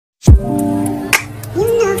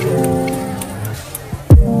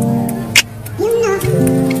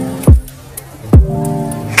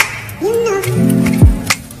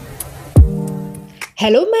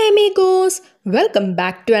Hello my amigos, welcome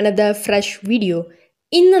back to another fresh video.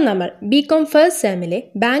 ഇന്ന് നമ്മൾ Bcom first സെമ്മിലെ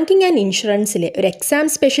banking and ഇൻഷുറൻസിലെ ഒരു exam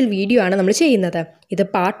special video ആണ് നമ്മൾ ചെയ്യുന്നത്. ഇത്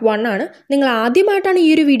പാർട്ട് 1 ആണ്. നിങ്ങൾ ആദ്യമായിട്ടാണ്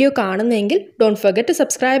ഈ ഒരു വീഡിയോ കാണുന്നതെങ്കിൽ don't forget to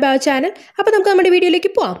subscribe our channel. അപ്പോൾ നമുക്ക് നമ്മുടെ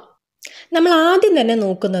വീഡിയോയിലേക്ക് പോവാം. നമ്മൾ ആദ്യം തന്നെ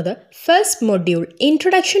നോക്കുന്നത് first module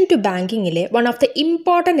introduction to ബാങ്കിങ്ങിലെ one of the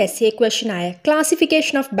important SA question ആയ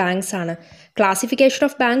ക്ലാസിഫിക്കേഷൻ ഓഫ് ബാങ്ക്സ് ആണ്. Classification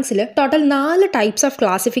of ബാങ്ക്സിൽ total 4 types of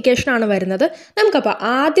classification ആണ് വരുന്നത്. നമുക്കപ്പോൾ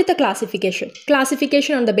ആദ്യത്തെ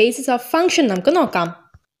classification on the basis of function നമുക്ക് നോക്കാം.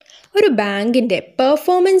 ഒരു ബാങ്കിൻ്റെ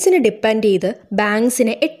പെർഫോമൻസിന് ഡിപ്പെൻഡ് ചെയ്ത്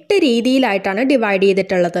ബാങ്ക്സിനെ 8 രീതിയിലായിട്ടാണ് ഡിവൈഡ്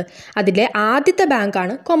ചെയ്തിട്ടുള്ളത്. അതിലെ ആദ്യത്തെ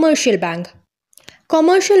ബാങ്കാണ് commercial bank.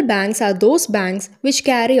 Commercial banks are those banks which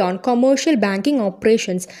carry on commercial banking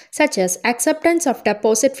operations such as acceptance of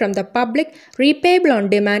deposit from the public, repayable on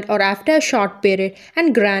demand or after a short period,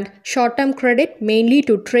 and grant short-term credit mainly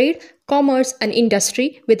to trade, commerce and industry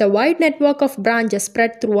with a wide network of branches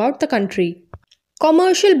spread throughout the country.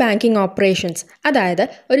 Commercial banking operations, അതായത്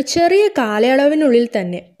ഒരു ചെറിയ കാലയളവിനുള്ളിൽ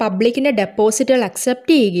തന്നെ പബ്ലിക്കിൻ്റെ ഡെപ്പോസിറ്റുകൾ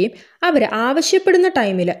accept ചെയ്യുകയും അവർ ആവശ്യപ്പെടുന്ന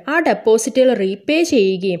ടൈമിൽ ആ ഡെപ്പോസിറ്റുകൾ repay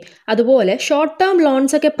ചെയ്യുകയും അതുപോലെ ഷോർട്ട് ടേം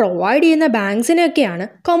ലോൺസ് ഒക്കെ പ്രൊവൈഡ് ചെയ്യുന്ന ബാങ്ക്സിനെയൊക്കെയാണ്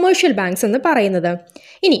കൊമേഴ്ഷ്യൽ ബാങ്ക്സ് എന്ന് പറയുന്നത്.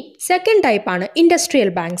 ഇനി സെക്കൻഡ് ടൈപ്പാണ്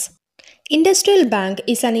industrial banks. Industrial bank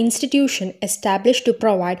is an institution established to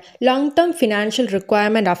provide long-term financial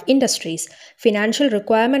requirement of industries. Financial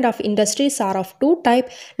requirement of industries are of two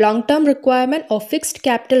types: long-term requirement or fixed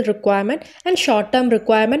capital requirement and short-term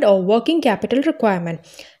requirement or working capital requirement.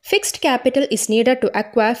 Fixed capital is needed to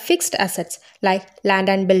acquire fixed assets like land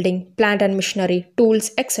and building, plant and machinery, tools,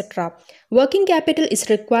 etc. Working capital is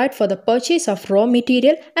required for the purchase of raw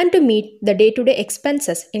material and to meet the day-to-day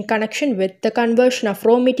expenses in connection with the conversion of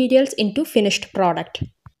raw materials into finished product.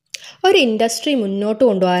 ഒരു industry മുന്നോട്ട്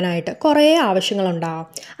കൊണ്ടുപോകാനായിട്ട് കുറേ ആവശ്യങ്ങളുണ്ടാകും.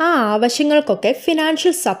 ആ ആവശ്യങ്ങൾക്കൊക്കെ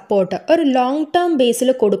financial support ഒരു long term ബേസിൽ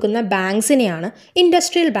കൊടുക്കുന്ന ബാങ്ക്സിനെയാണ്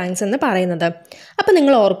industrial banks എന്ന് പറയുന്നത്. അപ്പോൾ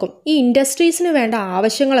നിങ്ങൾ ഓർക്കും, ഈ ഇൻഡസ്ട്രീസിന് വേണ്ട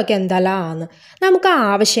ആവശ്യങ്ങളൊക്കെ എന്തെല്ലാമാണ്. നമുക്ക് ആ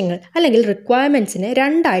ആവശ്യങ്ങൾ അല്ലെങ്കിൽ റിക്വയർമെൻറ്റ്സിനെ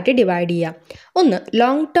രണ്ടായിട്ട് ഡിവൈഡ് ചെയ്യാം. ഒന്ന്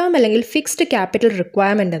ലോങ് ടേം അല്ലെങ്കിൽ ഫിക്സ്ഡ് ക്യാപിറ്റൽ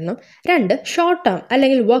റിക്വയർമെൻ്റ് എന്നും, രണ്ട് ഷോർട്ട് ടേം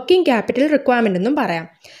അല്ലെങ്കിൽ വർക്കിംഗ് ക്യാപിറ്റൽ റിക്വയർമെൻ്റ് എന്നും പറയാം.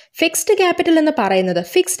 ഫിക്സ്ഡ് ക്യാപിറ്റൽ എന്ന് പറയുന്നത്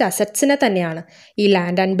ഫിക്സ്ഡ് അസറ്റ്സിനെ തന്നെയാണ്. ഈ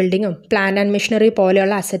land and ബിൽഡിങ്ങും plant and machinery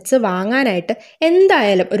പോലെയുള്ള അസറ്റ്സ് വാങ്ങാനായിട്ട്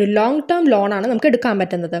എന്തായാലും ഒരു ലോങ് ടേം ലോണാണ് നമുക്ക് എടുക്കാൻ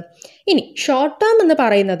പറ്റുന്നത്. ഇനി ഷോർട്ട് ടേം എന്ന്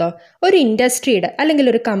പറയുന്നതോ ഒരു ഇൻഡസ്ട്രിയുടെ അല്ലെങ്കിൽ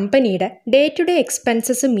ഒരു കമ്പനിയുടെ day to day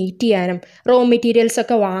expenses meet ചെയ്യാനും റോ മെറ്റീരിയൽസ്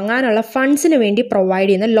ഒക്കെ വാങ്ങാനുള്ള ഫണ്ട്സിന് വേണ്ടി പ്രൊവൈഡ്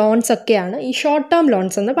ചെയ്യുന്ന ലോൺസ് ഒക്കെയാണ് ഈ ഷോർട്ട് ടേം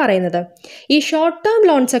ലോൺസ് എന്ന് പറയുന്നത്. ഈ ഷോർട്ട് ടേം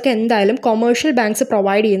ലോൺസ് ഒക്കെ എന്തായാലും കൊമേഴ്ഷ്യൽ ബാങ്ക്സ്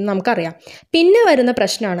പ്രൊവൈഡ് ചെയ്യുന്നത് നമുക്കറിയാം. പിന്നെ വരുന്ന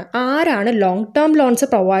പ്രശ്നമാണ് ആരാണ് ലോങ് ടേം ലോൺസ്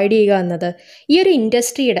പ്രൊവൈഡ് ചെയ്യുക എന്നത്. ഈ ഒരു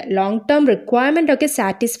ഇൻഡസ്ട്രിയുടെ ലോങ് ടേം റിക്വയർമെൻ്റ് ഒക്കെ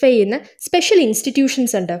സാറ്റിസ്ഫൈ ചെയ്യുന്ന സ്പെഷ്യൽ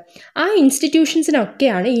ഇൻസ്റ്റിറ്റ്യൂഷൻസ് ഉണ്ട്. ആ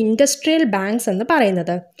ഇൻസ്റ്റിറ്റ്യൂഷൻസിനൊക്കെയാണ് ഇൻഡസ്ട്രിയൽ ബാങ്ക്സ് എന്ന്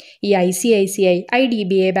പറയുന്നത്. ഈ ICICI,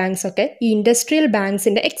 IDBI ബാങ്ക്സ് ഒക്കെ ഈ ഇൻഡസ്ട്രിയൽ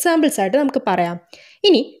ബാങ്ക്സിൻ്റെ എക്സാമ്പിൾസ് ആയിട്ട് നമുക്ക് പറയാം.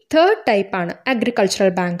 ഇനി തേർഡ് ടൈപ്പാണ്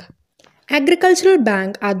agricultural bank. Agricultural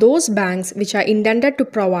bank are those banks which are intended to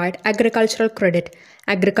provide agricultural credit.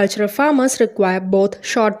 Agricultural farmers require both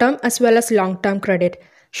short-term as well as long-term credit.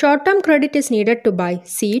 Short-term credit is needed to buy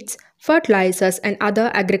seeds, fertilizers and other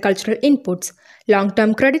agricultural inputs.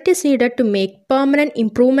 Long-term credit is needed to make permanent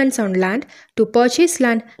improvements on land, to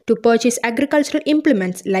purchase agricultural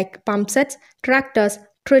implements like pump sets, tractors,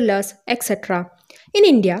 trillers, etc. In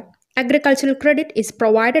India, agricultural credit is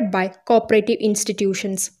provided by cooperative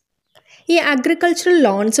institutions. ഈ agricultural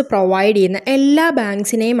loans provide ചെയ്യുന്ന എല്ലാ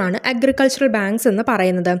ബാങ്ക്സിനെയുമാണ് agricultural banks എന്ന്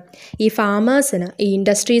പറയുന്നത്. ഈ ഫാമേഴ്സിന് ഈ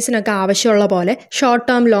ഇൻഡസ്ട്രീസിനൊക്കെ ആവശ്യമുള്ള പോലെ short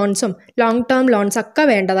term ലോൺസും long term loans ഒക്കെ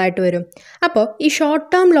വേണ്ടതായിട്ട് വരും. അപ്പോൾ ഈ ഷോർട്ട്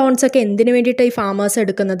ടേം ലോൺസ് ഒക്കെ എന്തിനു വേണ്ടിയിട്ട് ഈ ഫാമേഴ്സ്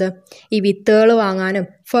എടുക്കുന്നത്? ഈ വിത്തുകൾ വാങ്ങാനും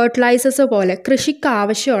ഫെർട്ടിലൈസേഴ്സ് പോലെ കൃഷിക്ക്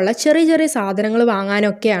ആവശ്യമുള്ള ചെറിയ ചെറിയ സാധനങ്ങൾ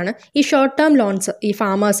വാങ്ങാനൊക്കെയാണ് ഈ ഷോർട്ട് ടേം ലോൺസ് ഈ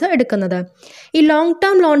ഫാമേഴ്സ് എടുക്കുന്നത്. ഈ ലോങ്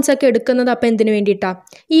ടേം ലോൺസ് ഒക്കെ എടുക്കുന്നത് അപ്പോൾ എന്തിനു വേണ്ടിയിട്ടാണ്?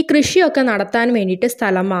 ഈ കൃഷിയൊക്കെ നടത്താൻ വേണ്ടിയിട്ട്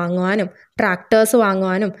സ്ഥലം വാങ്ങുവാനും ട്രാക്ടേഴ്സ്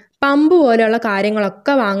വാങ്ങുവാനും പമ്പ് പോലെയുള്ള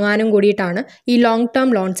കാര്യങ്ങളൊക്കെ വാങ്ങുവാനും കൂടിയിട്ടാണ് ഈ ലോങ് ടേം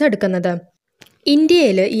ലോൺസ് എടുക്കുന്നത്.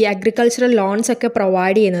 ഇന്ത്യയിൽ ഈ അഗ്രികൾച്ചറൽ ലോൺസ് ഒക്കെ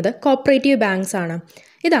പ്രൊവൈഡ് ചെയ്യുന്നത് കോപ്പറേറ്റീവ് ബാങ്ക്സ് ആണ്.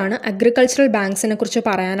 ഇതാണ് അഗ്രികൾച്ചറൽ ബാങ്ക്സിനെ കുറിച്ച്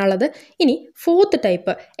പറയാനുള്ളത്. ഇനി ഫോർത്ത്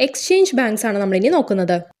ടൈപ്പ് എക്സ്ചേഞ്ച് ബാങ്ക്സ് ആണ് നമ്മളിനി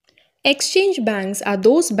നോക്കുന്നത്. Exchange banks are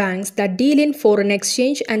those banks that deal in foreign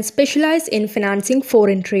exchange and specialise in financing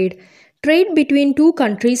foreign trade. Trade between two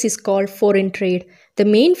countries is called foreign trade. The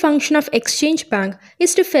main function of exchange bank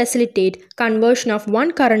is to facilitate conversion of one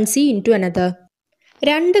currency into another.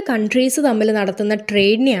 രണ്ട് countries തമ്മിൽ നടത്തുന്ന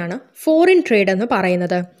ട്രേഡിനെയാണ് foreign trade എന്ന്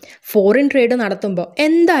പറയുന്നത്. Foreign trade നടത്തുമ്പോൾ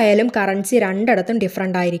എന്തായാലും currency രണ്ടിടത്തും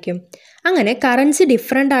different ആയിരിക്കും. അങ്ങനെ കറൻസി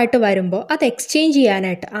ഡിഫറെൻ്റ് ആയിട്ട് വരുമ്പോൾ അത് എക്സ്ചേഞ്ച്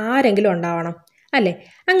ചെയ്യാനായിട്ട് ആരെങ്കിലും ഉണ്ടാവണം, അല്ലേ?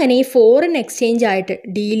 അങ്ങനെ ഈ ഫോറിൻ എക്സ്ചേഞ്ച് ആയിട്ട്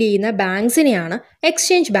ഡീൽ ചെയ്യുന്ന ബാങ്ക്സിനെയാണ്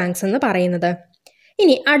എക്സ്ചേഞ്ച് ബാങ്ക്സ് എന്ന് പറയുന്നത്.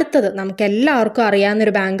 ഇനി അടുത്തത് നമുക്ക് എല്ലാവർക്കും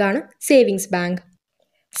അറിയാവുന്നൊരു ബാങ്കാണ് savings bank.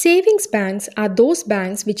 Savings banks are those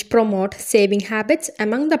banks which promote saving habits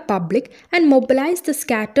among the public and mobilize the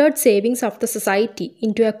scattered savings of the society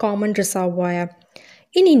into a common reservoir.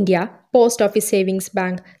 In India, Post Office Savings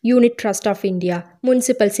Bank, Unit Trust of India,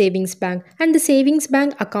 Municipal Savings Bank, and the Savings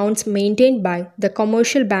Bank accounts maintained by the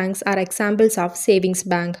commercial banks are examples of savings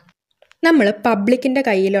bank. നമ്മൾ പബ്ലിക്കിൻ്റെ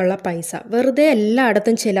കയ്യിലുള്ള പൈസ വെറുതെ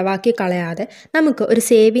എല്ലായിടത്തും ചിലവാക്കി കളയാതെ നമുക്ക് ഒരു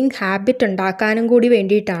saving habit ഉണ്ടാക്കാനും കൂടി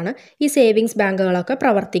വേണ്ടിയിട്ടാണ് ഈ സേവിങ്സ് ബാങ്കുകളൊക്കെ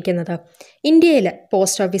പ്രവർത്തിക്കുന്നത്. ഇന്ത്യയിൽ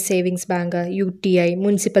post office savings bank, UTI,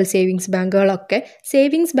 municipal savings ബാങ്കുകളൊക്കെ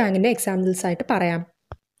savings ബാങ്കിൻ്റെ എക്സാമ്പിൾസ് ആയിട്ട് പറയാം.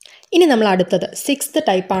 ഇനി നമ്മൾ അടുത്തത് 6th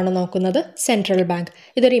ടൈപ്പാണ് നോക്കുന്നത്, സെൻട്രൽ ബാങ്ക്.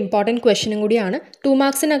 ഇതൊരു ഇമ്പോർട്ടൻറ്റ് ക്വസ്റ്റ്യനും കൂടിയാണ്, 2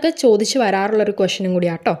 മാർക്സിനൊക്കെ ചോദിച്ച് വരാറുള്ളൊരു ക്വസ്റ്റ്യനും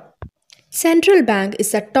കൂടിയാട്ടോ. Central bank is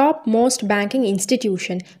the topmost banking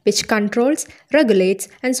institution which controls, regulates,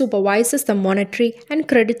 and supervises the monetary and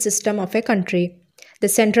credit system of a country.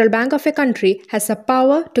 The central bank of a country has the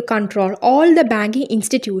power to control all the banking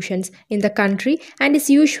institutions in the country and is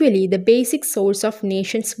usually the basic source of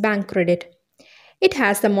nation's bank credit. It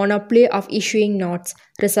has the monopoly of issuing notes.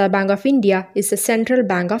 Reserve Bank of India is the Central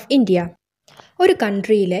Bank of India. ഒരു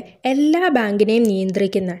കൺട്രിയിലെ എല്ലാ ബാങ്കിനെയും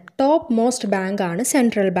നിയന്ത്രിക്കുന്ന top most ബാങ്കാണ്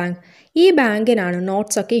central bank. ഈ ബാങ്കിനാണ്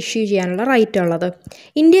നോട്ട്സൊക്കെ issue ചെയ്യാനുള്ള right ഉള്ളത്.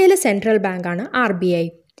 ഇന്ത്യയിലെ central ബാങ്കാണ് RBI.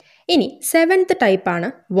 ഇനി 7th ടൈപ്പാണ്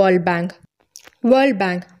world bank. World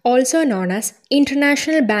Bank, also known as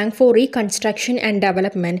International Bank for Reconstruction and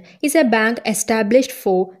Development, is a bank established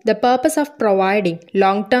for the purpose of providing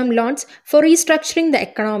long-term loans for restructuring the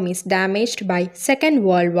economies damaged by Second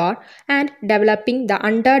World War and developing the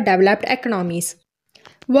underdeveloped economies.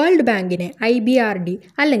 World ബാങ്കിനെ IBRD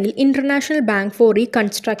അല്ലെങ്കിൽ international bank for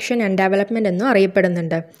reconstruction and development എന്നും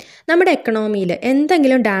അറിയപ്പെടുന്നുണ്ട്. നമ്മുടെ എക്കണോമിയിൽ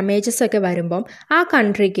എന്തെങ്കിലും damages ഒക്കെ വരുമ്പം ആ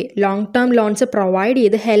കൺട്രിക്ക് long term loans provide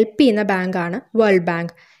ചെയ്ത് ഹെൽപ്പ് ചെയ്യുന്ന ബാങ്കാണ് വേൾഡ്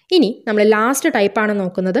ബാങ്ക്. ഇനി നമ്മൾ ലാസ്റ്റ് ടൈപ്പാണ്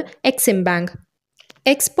നോക്കുന്നത്, Exim bank.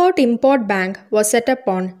 Export-Import Bank was set up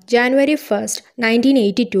on January 1st,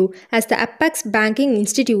 1982 as the apex banking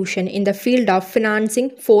institution in the field of financing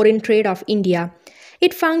foreign trade of India.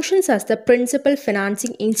 It functions as the principal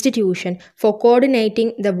financing institution for coordinating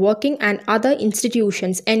the working and other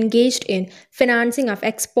institutions engaged in financing of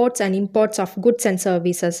exports and imports of goods and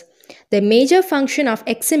services. The major function of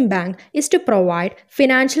Exim Bank is to provide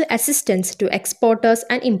financial assistance to exporters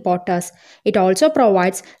and importers. It also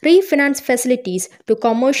provides refinance facilities to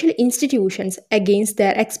commercial institutions against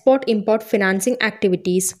their export-import financing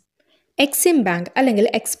activities. Exim bank അല്ലെങ്കിൽ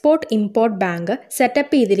export import bank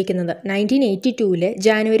setup ചെയ്തിരിക്കുന്നത് 1982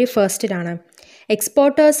 January 1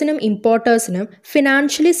 എക്സ്പോർട്ടേഴ്സിനും ഇമ്പോർട്ടേഴ്സിനും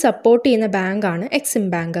financially support ചെയ്യുന്ന ബാങ്കാണ് Exim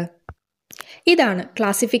bank. ഇതാണ്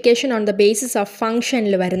classification on the basis of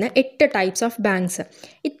ഫംഗ്ഷനിൽ വരുന്ന 8 types of banks.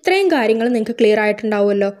 ഇത്രയും കാര്യങ്ങൾ നിങ്ങൾക്ക് ക്ലിയർ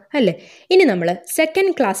ആയിട്ടുണ്ടാവുമല്ലോ അല്ലേ? ഇനി നമ്മൾ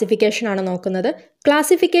സെക്കൻഡ് ക്ലാസിഫിക്കേഷനാണ് നോക്കുന്നത്,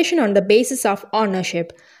 classification on the basis of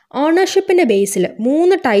ownership. ഓണർഷിപ്പിൻ്റെ Basil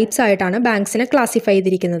 3 types ആയിട്ടാണ് ബാങ്ക്സിനെ ക്ലാസിഫൈ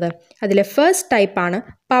ചെയ്തിരിക്കുന്നത്. അതിൽ ഫസ്റ്റ് ടൈപ്പാണ്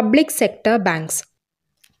public sector banks.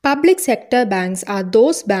 Public sector banks are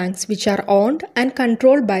those banks which are owned and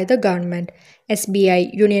controlled by the government. SBI,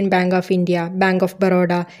 Union Bank of India, Bank of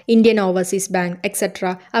Baroda, Indian Overseas Bank,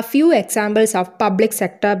 etc. are few examples of public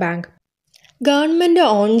sector bank. Government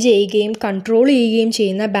on ചെയ്യുകയും control ചെയ്യുകയും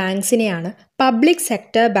ചെയ്യുന്ന ബാങ്ക്സിനെയാണ് public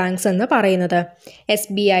sector banks എന്ന് പറയുന്നത്.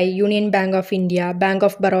 SBI, union bank of India, bank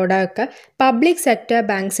of Baroda ഒക്കെ public sector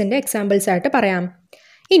ബാങ്ക്സിൻ്റെ examples ആയിട്ട് പറയാം.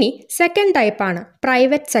 ഇനി second ടൈപ്പാണ്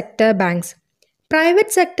private sector banks. Private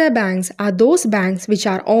sector banks are those banks which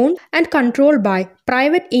are owned and controlled by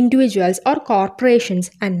private individuals or corporations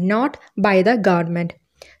and not by the government.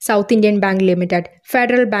 South Indian Bank Limited,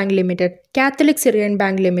 Federal Bank Limited, Catholic Syrian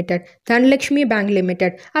Bank Limited, Dhanlakshmi Bank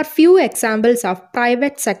Limited are few examples of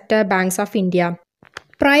private sector banks of India.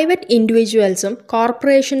 Private ഇൻഡിവിജ്വൽസും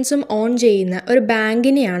കോർപ്പറേഷൻസും on ചെയ്യുന്ന ഒരു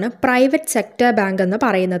ബാങ്കിനെയാണ് private sector bank എന്ന്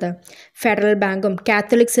പറയുന്നത്. Federal ബാങ്കും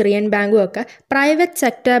Catholic Syrian ബാങ്കും ഒക്കെ private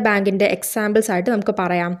sector ബാങ്കിൻ്റെ examples ആയിട്ട് നമുക്ക്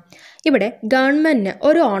പറയാം. ഇവിടെ ഗവൺമെൻറ്റിന്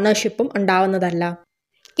ഒരു ഓണർഷിപ്പും ഉണ്ടാവുന്നതല്ല.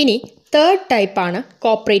 ഇനി തേർഡ് ടൈപ്പാണ്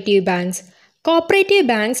cooperative banks. Cooperative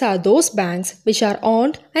banks are those banks which are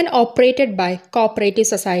owned and operated by cooperative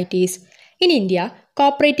societies. In India,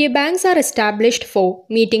 cooperative banks are established for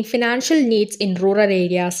meeting financial needs in rural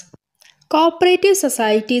areas. Cooperative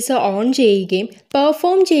societies on ചെയ്യുകയും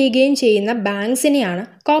perform ചെയ്യുകയും ചെയ്യുന്ന ബാങ്ക്സിനെയാണ്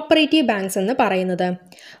cooperative banks എന്ന് പറയുന്നത്.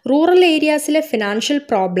 Rural ഏരിയാസിലെ financial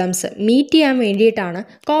problems meet ചെയ്യാൻ വേണ്ടിയിട്ടാണ്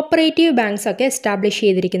cooperative banks ഒക്കെ establish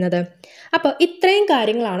ചെയ്തിരിക്കുന്നത്. അപ്പോൾ ഇത്രയും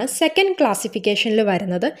കാര്യങ്ങളാണ് സെക്കൻഡ് ക്ലാസിഫിക്കേഷനിൽ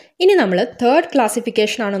വരുന്നത്. ഇനി നമ്മൾ തേർഡ്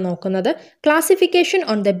ക്ലാസിഫിക്കേഷനാണ് നോക്കുന്നത്, classification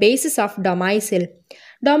on the basis of ഡൊമൈസിൽ.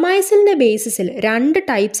 ഡൊമൈസിലിൻ്റെ ബേസിസിൽ 2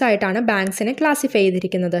 types ആയിട്ടാണ് ബാങ്ക്സിനെ ക്ലാസിഫൈ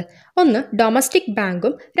ചെയ്തിരിക്കുന്നത്. ഒന്ന് ഡൊമസ്റ്റിക്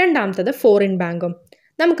ബാങ്കും രണ്ടാമത്തത് ഫോറിൻ ബാങ്കും.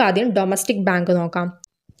 നമുക്കാദ്യം ഡൊമസ്റ്റിക് ബാങ്ക് നോക്കാം.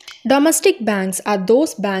 Domestic banks are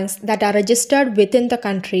those banks that are registered within the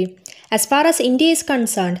country. As far as India is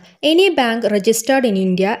concerned, any bank registered in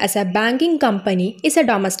India as a banking company is a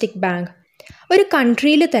domestic bank. ഒരു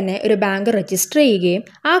കൺട്രിയിൽ തന്നെ ഒരു bank register ചെയ്യുകയും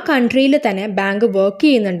ആ കൺട്രിയിൽ തന്നെ bank work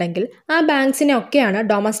ചെയ്യുന്നുണ്ടെങ്കിൽ ആ ബാങ്ക്സിനെ ഒക്കെയാണ്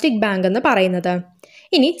domestic bank എന്ന് പറയുന്നത്.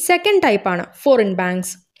 ഇനി സെക്കൻഡ് ടൈപ്പാണ് foreign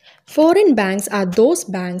banks. Foreign banks are those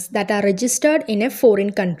banks that are registered in a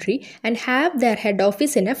foreign country and have their head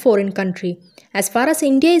office in a foreign country. As far as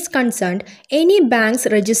India is concerned, any banks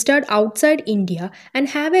registered outside India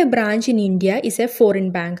and have a branch in India is a foreign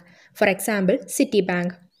bank. For example,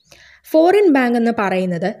 Citibank. Foreign bank എന്ന്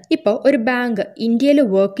പറയുന്നത് ഇപ്പോൾ ഒരു bank ഇന്ത്യയിൽ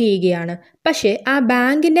work ചെയ്യുകയാണ്, പക്ഷേ ആ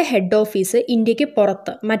ബാങ്കിൻ്റെ head office ഇന്ത്യക്ക്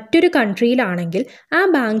പുറത്ത് മറ്റൊരു കൺട്രിയിലാണെങ്കിൽ ആ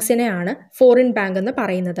ബാങ്ക്സിനെയാണ് ഫോറിൻ ബാങ്ക് എന്ന്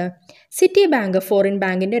പറയുന്നത്. സിറ്റി ബാങ്ക് ഫോറിൻ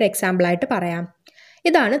ബാങ്കിൻ്റെ ഒരു എക്സാമ്പിളായിട്ട് പറയാം.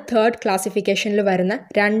 ഇതാണ് തേർഡ് ക്ലാസിഫിക്കേഷനിൽ വരുന്ന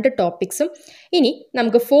 2 ടോപ്പിക്സും. ഇനി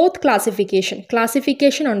നമുക്ക് fourth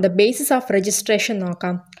classification on the basis of registration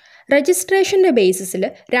നോക്കാം. രജിസ്ട്രേഷൻ്റെ ബേസിസിൽ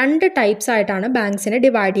 2 ടൈപ്സ് ആയിട്ടാണ് ബാങ്ക്സിനെ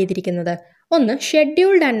ഡിവൈഡ് ചെയ്തിരിക്കുന്നത്. ഒന്ന്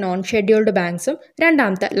ഷെഡ്യൂൾഡ് ആൻഡ് നോൺ ഷെഡ്യൂൾഡ് ബാങ്ക്സും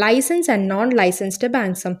രണ്ടാമത്തെ ലൈസൻസ് ആൻഡ് നോൺ ലൈസൻസ്ഡ്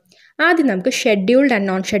ബാങ്ക്സും. ആദ്യം നമുക്ക് scheduled and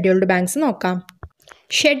non scheduled banks നോക്കാം.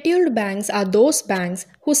 Scheduled banks are those banks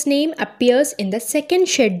whose name appears in the second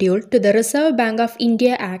schedule to the Reserve Bank of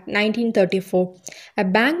India Act 1934. A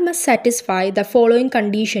bank must satisfy the following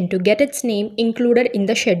condition to get its name included in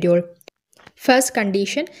the schedule. First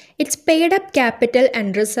condition, its paid up capital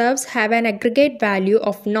and reserves have an aggregate value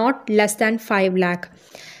of not less than 5 lakh.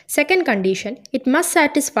 Second condition, it must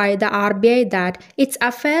satisfy the RBI that its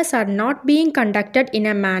affairs are not being conducted in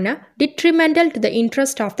a manner detrimental to the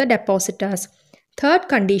interest of the depositors. Third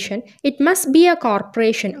condition, it must be a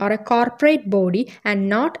corporation or a corporate body and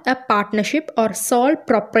not a partnership or sole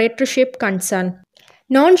proprietorship concern.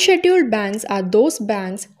 Non-scheduled banks are those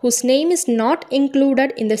banks whose name is not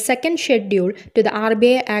included in the second schedule to the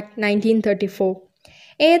RBI Act 1934.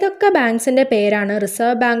 ഏതൊക്കെ ബാങ്ക്സിൻ്റെ പേരാണ്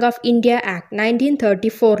reserve bank of India act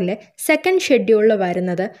 1934 second ഷെഡ്യൂളിൽ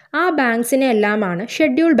വരുന്നത്, ആ ബാങ്ക്സിനെ എല്ലാമാണ്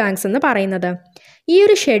scheduled banks എന്ന് പറയുന്നത്. ഈ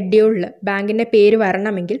ഒരു ഷെഡ്യൂളിൽ ബാങ്കിൻ്റെ പേര്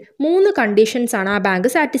വരണമെങ്കിൽ 3 കണ്ടീഷൻസാണ് ആ ബാങ്ക്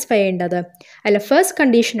സാറ്റിസ്ഫൈ ചെയ്യേണ്ടത്. അല്ല, ഫസ്റ്റ്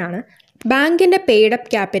കണ്ടീഷനാണ് ബാങ്കിൻ്റെ പെയ്ഡ്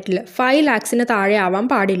അപ്പ് ക്യാപിറ്റൽ 5 lakhsന് താഴെ ആവാൻ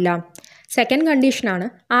പാടില്ല. സെക്കൻഡ് കണ്ടീഷനാണ്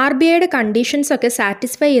RBIയുടെ കണ്ടീഷൻസൊക്കെ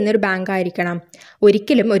സാറ്റിസ്ഫൈ ചെയ്യുന്നൊരു ബാങ്ക് ആയിരിക്കണം.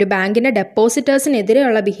 ഒരിക്കലും ഒരു ബാങ്കിൻ്റെ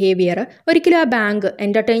ഡെപ്പോസിറ്റേഴ്സിനെതിരെയുള്ള ബിഹേവിയർ ഒരിക്കലും ആ ബാങ്ക്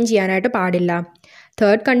എൻ്റർടൈൻ ചെയ്യാനായിട്ട് പാടില്ല.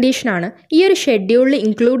 തേർഡ് കണ്ടീഷനാണ് ഈ ഒരു ഷെഡ്യൂളിൽ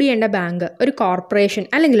ഇൻക്ലൂഡ് ചെയ്യേണ്ട ബാങ്ക് ഒരു കോർപ്പറേഷൻ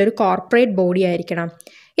അല്ലെങ്കിൽ ഒരു കോർപ്പറേറ്റ് ബോഡി ആയിരിക്കണം.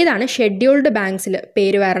 ഇതാണ് ഷെഡ്യൂൾഡ് ബാങ്ക്സിൽ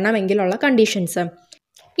പേര് വരണമെങ്കിലുള്ള കണ്ടീഷൻസ്.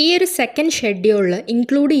 ഈ ഒരു സെക്കൻഡ് ഷെഡ്യൂളിൽ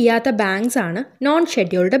ഇൻക്ലൂഡ് ചെയ്യാത്ത ബാങ്ക്സ് ആണ് നോൺ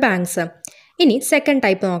ഷെഡ്യൂൾഡ് ബാങ്ക്സ്. ഇനി സെക്കൻഡ്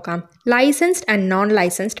ടൈപ്പ് നോക്കാം, licensed and non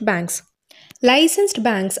licensed banks. Licensed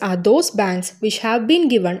banks are those banks which have been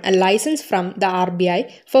given a license from the RBI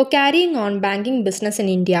for carrying on banking business in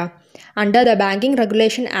India. Under the Banking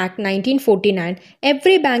Regulation Act 1949,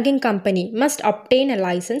 every banking company must obtain a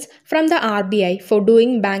license from the RBI for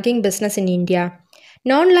doing banking business in India.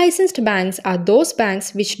 Non-licensed banks are those banks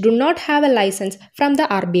which do not have a license from the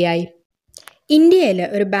RBI. ഇന്ത്യയിൽ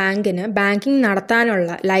ഒരു ബാങ്കിന് banking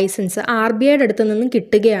നടത്താനുള്ള licence RBIയുടെ അടുത്ത് നിന്നും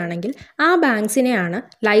കിട്ടുകയാണെങ്കിൽ ആ ബാങ്ക്സിനെയാണ്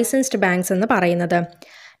licensed banks എന്ന് പറയുന്നത്.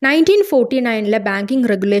 1949 ബാങ്കിങ്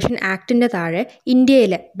റെഗുലേഷൻ ആക്ടിൻ്റെ താഴെ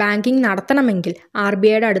ഇന്ത്യയിൽ ബാങ്കിങ് നടത്തണമെങ്കിൽ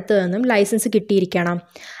RBIയുടെ അടുത്ത് നിന്നും ലൈസൻസ് കിട്ടിയിരിക്കണം.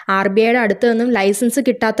 RBIയുടെ അടുത്ത് നിന്നും ലൈസൻസ്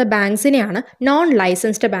കിട്ടാത്ത ബാങ്ക്സിനെയാണ് നോൺ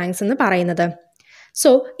ലൈസൻസ്ഡ് ബാങ്ക്സ് എന്ന് പറയുന്നത്.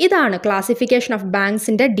 സോ ഇതാണ് ക്ലാസിഫിക്കേഷൻ ഓഫ്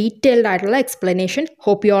ബാങ്ക്സിൻ്റെ ഡീറ്റെയിൽഡ് ആയിട്ടുള്ള explanation.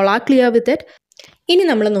 Hope you all are clear with it. ഇനി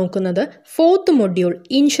നമ്മൾ നോക്കുന്നത് ഫോർത്ത് മൊഡ്യൂൾ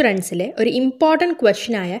ഇൻഷുറൻസിലെ ഒരു ഇമ്പോർട്ടൻറ്റ്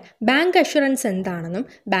ക്വസ്റ്റ്യനായ ബാങ്ക് അഷുറൻസ് എന്താണെന്നും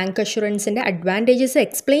ബാങ്ക് അഷുറൻസിൻ്റെ അഡ്വാൻറ്റേജസ്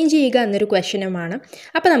എക്സ്പ്ലെയിൻ ചെയ്യുക എന്നൊരു ക്വസ്റ്റ്യനുമാണ്.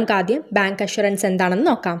 അപ്പോൾ നമുക്ക് ആദ്യം ബാങ്ക് അഷുറൻസ് എന്താണെന്ന്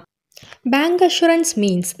നോക്കാം. Bank assurance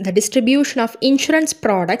means the distribution of insurance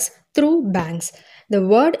products through banks. The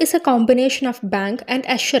word is a combination of bank and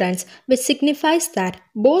assurance, which signifies that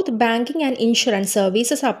both banking and insurance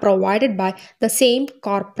services are provided by the same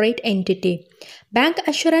corporate entity. Bank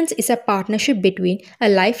assurance is a partnership between a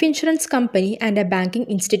life insurance company and a banking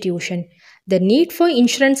institution. The need for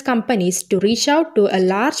insurance companies to reach out to a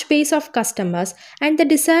large base of customers and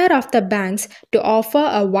the desire of the banks to offer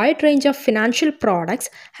a wide range of financial products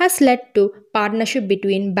has led to partnership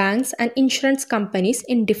between banks and insurance companies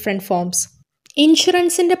in different forms.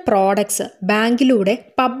 ഇൻഷുറൻസിൻ്റെ products ബാങ്കിലൂടെ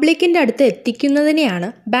പബ്ലിക്കിൻ്റെ അടുത്ത് എത്തിക്കുന്നതിനെയാണ്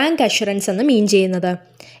bank assurance എന്ന് മീൻ ചെയ്യുന്നത്.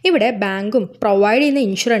 ഇവിടെ ബാങ്കും provide ചെയ്യുന്ന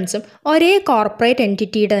ഇൻഷുറൻസും ഒരേ corporate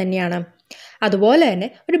എൻറ്റിറ്റിയുടെ തന്നെയാണ്. അതുപോലെ തന്നെ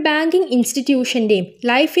ഒരു ബാങ്കിങ് ഇൻസ്റ്റിറ്റ്യൂഷൻ്റെയും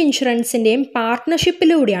ലൈഫ് ഇൻഷുറൻസിൻ്റെയും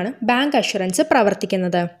പാർട്ട്ണർഷിപ്പിലൂടെയാണ് ബാങ്ക് അഷുറൻസ്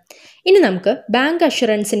പ്രവർത്തിക്കുന്നത്. ഇനി നമുക്ക് ബാങ്ക്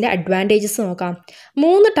അഷുറൻസിൻ്റെ അഡ്വാൻറ്റേജസ് നോക്കാം.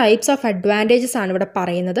 3 ടൈപ്സ് ഓഫ് അഡ്വാൻറ്റേജസ് ആണ് ഇവിടെ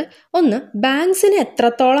പറയുന്നത്. ഒന്ന്, ബാങ്ക്സിന്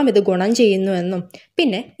എത്രത്തോളം ഇത് ഗുണം ചെയ്യുന്നുവെന്നും,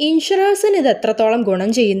 പിന്നെ ഇൻഷുറേഴ്സിന് ഇത് എത്രത്തോളം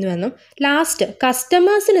ഗുണം ചെയ്യുന്നുവെന്നും, ലാസ്റ്റ്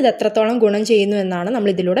കസ്റ്റമേഴ്സിന് ഇത് എത്രത്തോളം ഗുണം ചെയ്യുന്നു എന്നാണ്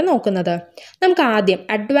നമ്മൾ ഇതിലൂടെ നോക്കുന്നത്. നമുക്ക് ആദ്യം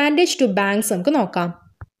അഡ്വാൻറ്റേജ് ടു ബാങ്ക്സ് നമുക്ക് നോക്കാം.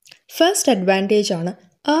 ഫസ്റ്റ് അഡ്വാൻറ്റേജ് ആണ്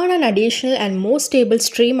earn an additional and more stable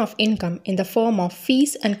stream of income in the form of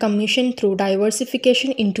fees and commission through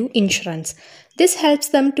diversification into insurance. This helps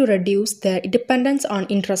them to reduce their dependence on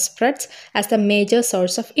interest spreads as the major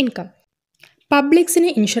source of income. പബ്ലിക്സിന്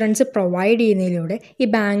insurance provide ചെയ്യുന്നതിലൂടെ ഈ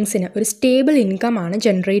ബാങ്ക്സിന് ഒരു stable income ആണ്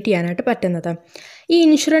generate ചെയ്യാനായിട്ട് പറ്റുന്നത്. ഈ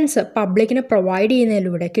insurance പബ്ലിക്കിന് provide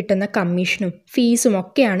ചെയ്യുന്നതിലൂടെ കിട്ടുന്ന കമ്മീഷനും ഫീസും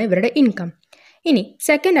ഒക്കെയാണ് ഇവരുടെ ഇൻകം. ഇനി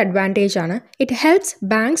സെക്കൻഡ് അഡ്വാൻറ്റേജ് ആണ് it helps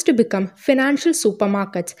banks to become financial super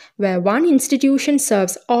markets wear one institution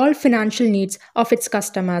serves all financial needs of its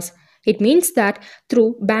customers. It means that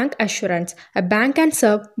through bank assurance, a bank can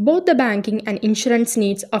serve both the banking and insurance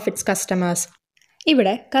needs of its customers.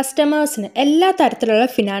 ഇവിടെ കസ്റ്റമേഴ്സിന് എല്ലാ തരത്തിലുള്ള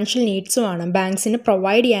financial നീഡ്സുമാണ് ബാങ്ക്സിന്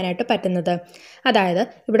provide ചെയ്യാനായിട്ട് പറ്റുന്നത്. അതായത്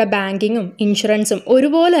ഇവിടെ ബാങ്കിങ്ങും ഇൻഷുറൻസും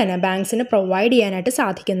ഒരുപോലെ തന്നെ ബാങ്ക്സിന് പ്രൊവൈഡ് ചെയ്യാനായിട്ട്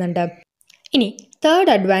സാധിക്കുന്നുണ്ട്. ഇനി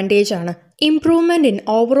തേർഡ് അഡ്വാൻറ്റേജ് ആണ് improvement in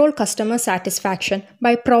overall customer satisfaction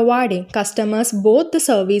by providing customers both the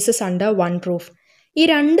services under one roof. ഈ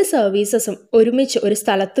 2 സർവീസസും ഒരുമിച്ച് ഒരു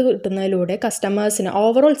സ്ഥലത്ത് കിട്ടുന്നതിലൂടെ കസ്റ്റമേഴ്സിന്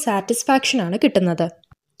ഓവറോൾ സാറ്റിസ്ഫാക്ഷനാണ് കിട്ടുന്നത്.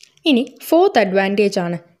 ഇനി ഫോർത്ത് അഡ്വാൻറ്റേജ്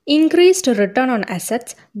ആണ് increased return on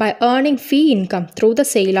assets by earning fee income through the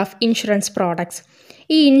sale of insurance products.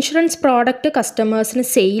 ഈ insurance product കസ്റ്റമേഴ്സിന്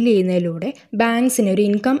സെയിൽ ചെയ്യുന്നതിലൂടെ ബാങ്ക്സിന് ഒരു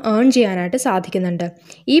ഇൻകം ഏൺ ചെയ്യാനായിട്ട് സാധിക്കുന്നുണ്ട്.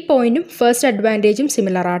 ഈ പോയിന്റും ഫസ്റ്റ് അഡ്വാൻറ്റേജും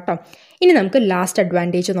സിമിലർ ആട്ടോ. ഇനി നമുക്ക് ലാസ്റ്റ്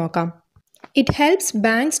അഡ്വാൻറ്റേജ് നോക്കാം. It helps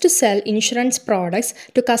banks to sell insurance products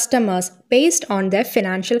to customers based on their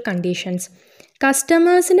financial conditions.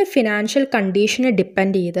 കസ്റ്റമേഴ്സിൻ്റെ financial കണ്ടീഷനെ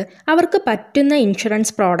depend ചെയ്ത് അവർക്ക് പറ്റുന്ന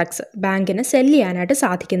ഇൻഷുറൻസ് പ്രോഡക്ട്സ് ബാങ്കിന് സെല്ല് ചെയ്യാനായിട്ട്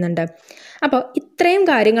സാധിക്കുന്നുണ്ട്. അപ്പോൾ ഇത്രയും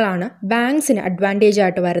കാര്യങ്ങളാണ് ബാങ്ക്സിന് അഡ്വാൻറ്റേജ്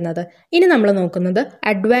ആയിട്ട് വരുന്നത്. ഇനി നമ്മൾ നോക്കുന്നത്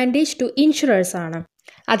അഡ്വാൻറ്റേജ് ടു ഇൻഷുറേഴ്സ് ആണ്.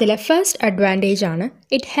 അതിലെ ഫസ്റ്റ് അഡ്വാൻറ്റേജ് ആണ്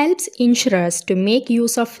it helps insurers to make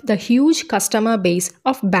use of the huge customer base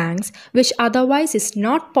of banks which otherwise is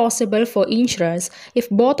not possible for insurers if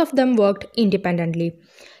both of them worked independently.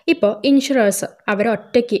 ഇപ്പോൾ insurers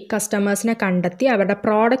അവരൊറ്റയ്ക്ക് കസ്റ്റമേഴ്സിനെ കണ്ടെത്തി അവരുടെ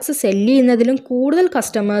products cell ചെയ്യുന്നതിലും കൂടുതൽ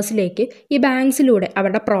കസ്റ്റമേഴ്സിലേക്ക് ഈ ബാങ്ക്സിലൂടെ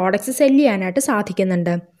അവരുടെ products cell ചെയ്യാനായിട്ട്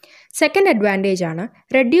സാധിക്കുന്നുണ്ട്. സെക്കൻഡ് അഡ്വാൻറ്റേജ് ആണ്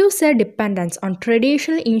reduce the dependence on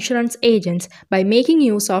traditional insurance agents by making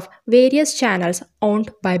use of various channels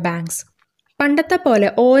owned by banks. പണ്ടത്തെ പോലെ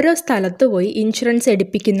ഓരോ സ്ഥലത്ത് പോയി ഇൻഷുറൻസ്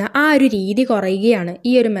എടുപ്പിക്കുന്ന ആ ഒരു രീതി കുറയുകയാണ്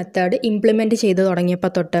ഈ ഒരു മെത്തേഡ് ഇംപ്ലിമെൻറ്റ് ചെയ്ത്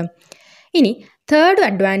തുടങ്ങിയപ്പോൾ തൊട്ട്. ഇനി തേർഡ്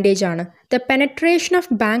അഡ്വാൻറ്റേജ് ആണ് the penetration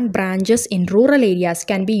of bank branches in rural areas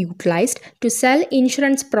can be utilised to cell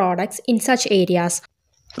insurance products in such areas.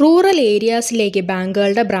 Rural ഏരിയാസിലേക്ക്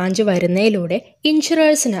ബാങ്കുകളുടെ ബ്രാഞ്ച് വരുന്നതിലൂടെ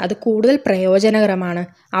ഇൻഷുറേഴ്സിന് അത് കൂടുതൽ പ്രയോജനകരമാണ്.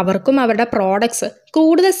 അവർക്കും അവരുടെ പ്രോഡക്ട്സ്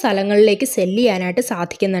കൂടുതൽ സ്ഥലങ്ങളിലേക്ക് സെല്ല് ചെയ്യാനായിട്ട്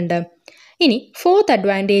സാധിക്കുന്നുണ്ട്. ഇനി ഫോർത്ത്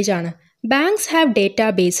അഡ്വാൻറ്റേജ് ആണ് banks have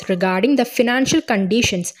database regarding the financial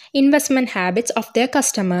conditions, investment habits of their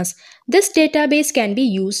customers. This database can be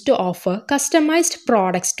used to offer customized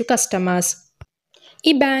products to customers.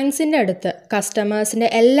 ഈ ബാങ്ക്സിൻ്റെ അടുത്ത് കസ്റ്റമേഴ്സിൻ്റെ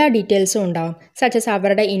എല്ലാ ഡീറ്റെയിൽസും ഉണ്ടാവും, സച്ചസ്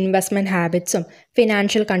അവരുടെ ഇൻവെസ്റ്റ്മെൻറ്റ് ഹാബിറ്റ്സും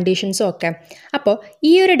ഫിനാൻഷ്യൽ കണ്ടീഷൻസും ഒക്കെ. അപ്പോൾ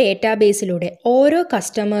ഈ ഒരു ഡേറ്റാബേസിലൂടെ ഓരോ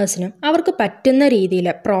കസ്റ്റമേഴ്സിനും അവർക്ക് പറ്റുന്ന രീതിയിൽ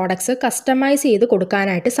പ്രോഡക്ട്സ് കസ്റ്റമൈസ് ചെയ്ത്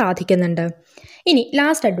കൊടുക്കാനായിട്ട് സാധിക്കുന്നുണ്ട്. ഇനി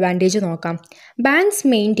ലാസ്റ്റ് അഡ്വാൻറ്റേജ് നോക്കാം. Banks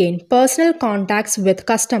maintain personal contacts with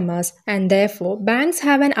customers and therefore banks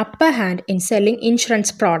have an upper hand in selling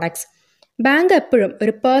insurance products. Bank എപ്പോഴും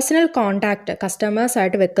ഒരു പേഴ്സണൽ കോൺടാക്റ്റ്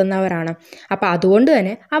കസ്റ്റമേഴ്സായിട്ട് വെക്കുന്നവരാണ്. അപ്പോൾ അതുകൊണ്ട്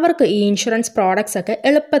തന്നെ അവർക്ക് ഈ ഇൻഷുറൻസ് പ്രോഡക്ട്സ് ഒക്കെ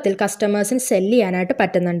എളുപ്പത്തിൽ കസ്റ്റമേഴ്സിന് സെല്ല് ചെയ്യാനായിട്ട്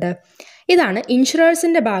പറ്റുന്നുണ്ട്. ഇതാണ്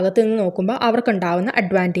ഇൻഷുറൻസിൻ്റെ ഭാഗത്ത് നിന്ന് നോക്കുമ്പോൾ അവർക്കുണ്ടാവുന്ന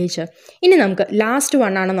അഡ്വാൻറ്റേജ്. ഇനി നമുക്ക് ലാസ്റ്റ്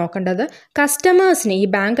വണ്ണാണ് നോക്കേണ്ടത്, കസ്റ്റമേഴ്സിന് ഈ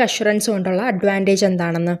ബാങ്ക് അഷുറൻസ് കൊണ്ടുള്ള അഡ്വാൻറ്റേജ്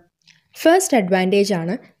എന്താണെന്ന്. ഫസ്റ്റ് അഡ്വാൻറ്റേജ്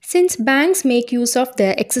ആണ് since banks make use of the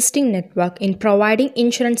existing network in providing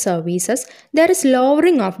insurance services there is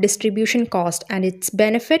lowering of distribution cost and it's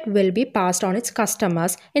benefit will be passed on its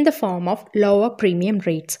customers in the form of lower premium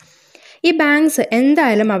rates. ഈ banks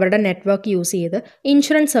എന്തായാലും അവരുടെ network use ചെയ്ത്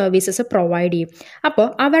insurance services provide ചെയ്യും. അപ്പോൾ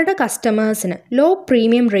അവരുടെ കസ്റ്റമേഴ്സിന് law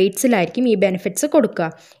premium റേറ്റ്സിലായിരിക്കും ഈ benefits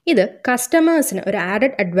കൊടുക്കുക. ഇത് കസ്റ്റമേഴ്സിന് ഒരു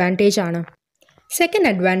ആഡഡ് അഡ്വാൻറ്റേജ് ആണ്. സെക്കൻഡ്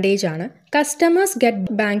അഡ്വാൻറ്റേജ് ആണ് customers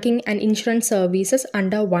get banking and insurance services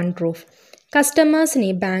under one roof. കസ്റ്റമേഴ്സിന്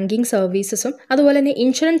ഈ ബാങ്കിങ് സർവീസസും അതുപോലെ തന്നെ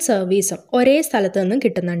ഇൻഷുറൻസ് സർവീസും ഒരേ സ്ഥലത്ത് നിന്നും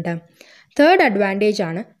കിട്ടുന്നുണ്ട്. തേർഡ് അഡ്വാൻറ്റേജ്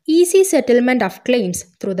ആണ് easy settlement of claims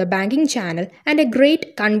through the banking channel and A great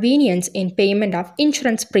convenience in payment of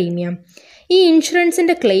insurance premium. ഈ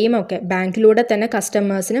ഇൻഷുറൻസിൻ്റെ ക്ലെയിമൊക്കെ ബാങ്കിലൂടെ തന്നെ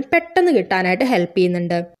കസ്റ്റമേഴ്സിന് പെട്ടെന്ന് കിട്ടാനായിട്ട് ഹെൽപ്പ്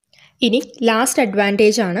ചെയ്യുന്നുണ്ട്. ഇനി ലാസ്റ്റ്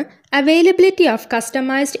അഡ്വാൻറ്റേജ് ആണ് availability of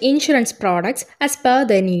customised insurance products as per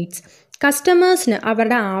the needs. കസ്റ്റമേഴ്സിന്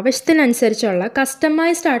അവരുടെ ആവശ്യത്തിനനുസരിച്ചുള്ള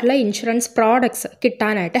കസ്റ്റമൈസ്ഡ് ആയിട്ടുള്ള ഇൻഷുറൻസ് പ്രോഡക്ട്സ്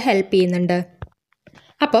കിട്ടാനായിട്ട് ഹെൽപ്പ് ചെയ്യുന്നുണ്ട്.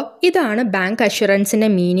 അപ്പോൾ ഇതാണ് ബാങ്ക് അഷുറൻസിൻ്റെ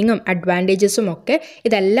മീനിങ്ങും അഡ്വാൻറ്റേജസും ഒക്കെ.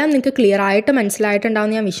 ഇതെല്ലാം നിങ്ങൾക്ക് ക്ലിയർ ആയിട്ട്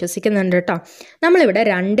മനസ്സിലായിട്ടുണ്ടാവും ഞാൻ വിശ്വസിക്കുന്നുണ്ട് കേട്ടോ. നമ്മളിവിടെ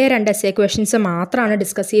 2 എസ്സേ ക്വസ്റ്റ്യൻസ് മാത്രമാണ്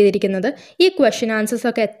ഡിസ്കസ് ചെയ്തിരിക്കുന്നത്. ഈ ക്വസ്റ്റ്യൻ ആൻസേഴ്സ്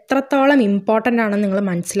ഒക്കെ എത്രത്തോളം ഇമ്പോർട്ടൻ്റ് ആണെന്ന് നിങ്ങൾ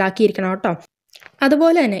മനസ്സിലാക്കിയിരിക്കണം കേട്ടോ.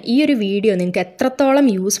 അതുപോലെ തന്നെ ഈ ഒരു വീഡിയോ നിങ്ങൾക്ക് എത്രത്തോളം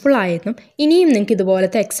യൂസ്ഫുൾ ആയെന്നും ഇനിയും നിങ്ങൾക്ക്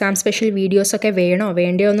ഇതുപോലത്തെ എക്സാം സ്പെഷ്യൽ വീഡിയോസൊക്കെ വേണോ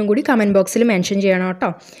വേണ്ടയോ എന്നും കൂടി കമൻറ്റ് ബോക്സിൽ മെൻഷൻ ചെയ്യണം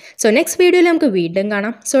കേട്ടോ. സോ നെക്സ്റ്റ് വീഡിയോയിൽ നമുക്ക് വീണ്ടും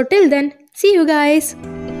കാണാം. So till then see you guys.